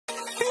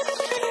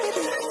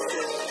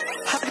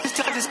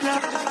Hey,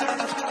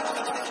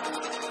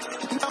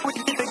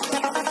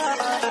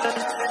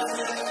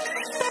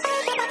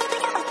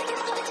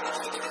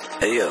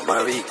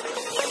 Marvy.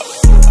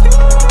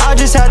 I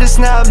just had to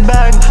snap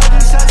back.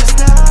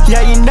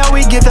 Yeah, you know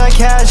we get that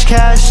cash.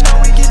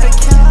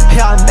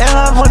 Yeah, I'm in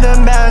love with the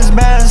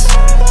bands.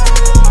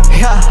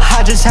 Yeah,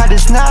 I just had to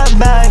snap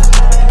back.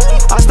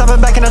 I'm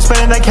snapping back and I'm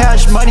spending that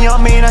cash. Money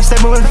on me and I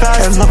stay moving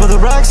fast. In love with the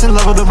racks,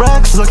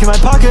 Look in my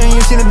pocket and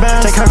you see the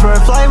bands. Take her for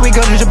a flight, we go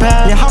to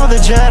Japan. Yeah, hop on the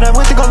jet, I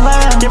went to go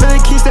land. Give her the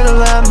keys to the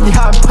lamb.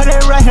 Yeah, I put it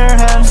right in her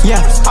hand.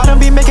 Yeah, I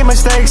don't be making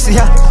mistakes.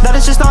 Yeah, that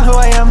is just not who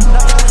I am.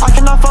 I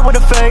cannot fuck with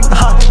a fake.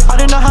 I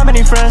don't know how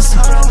many friends.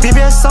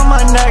 BBS on my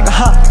neck.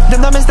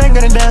 Them diamonds ain't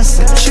gonna dance.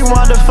 She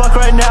wanted to fuck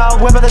right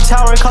now. Whip at the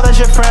tower, call that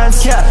shit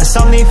friends. Yeah,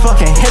 somebody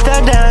fucking hit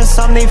that dance.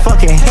 Somebody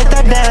fucking hit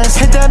that dance.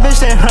 Hit that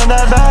bitch, then run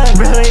that back.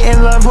 Really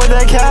in love with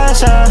the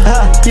cash.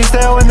 You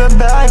still in the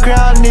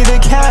background, need to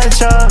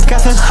catch up.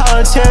 Got them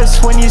hollow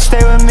tips. When you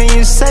stay with me,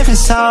 you safe and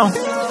sound.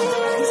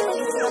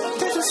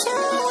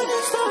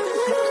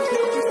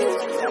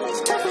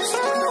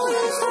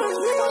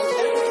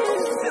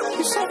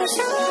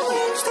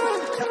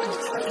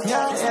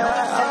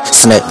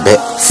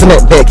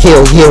 Snapback,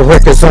 hell yeah,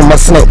 records on my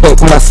snapback.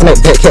 My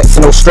snapback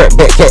hats, no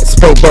strapback hats.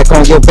 Pay back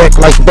on your back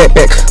like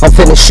backpack. I'm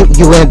finna shoot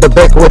you in the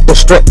back with the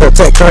strap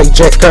attack.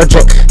 Carjack,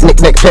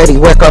 knick-knack, patty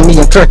whack on me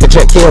and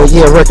crackerjack. Hell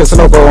yeah, records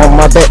logo on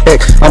my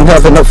backpack. I'm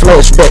having a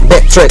flashback,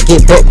 backtrack,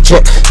 get that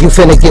jack. You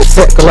finna get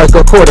sacked like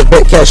a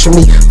quarterback. Cashing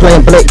me,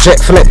 playing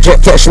blackjack, flapjack.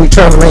 Cashing me,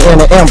 traveling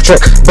in an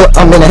Amtrak. But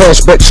I'm in a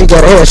hashback, she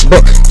got a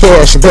hashback.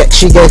 Cashback,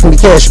 she gave me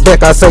cash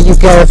back. I say you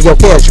can have your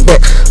cash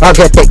back. I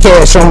got that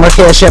cash on my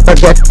cash app, I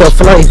got the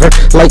flavor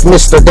like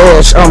Mr.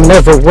 Dash. I'm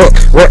never wet,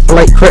 rap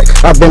like crack.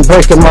 I've been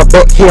breaking my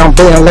back here, I'm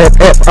being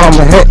left up. I'm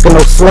a hack and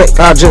no slack,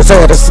 I just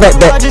had a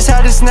snapback. I just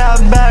had to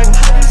snap back.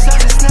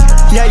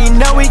 Yeah, you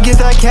know we get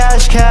that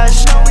cash.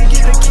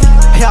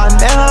 Yeah, I'm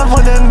in love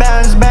with the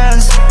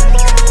bands.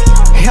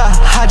 Yeah,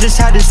 I just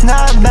had to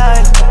snap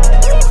back.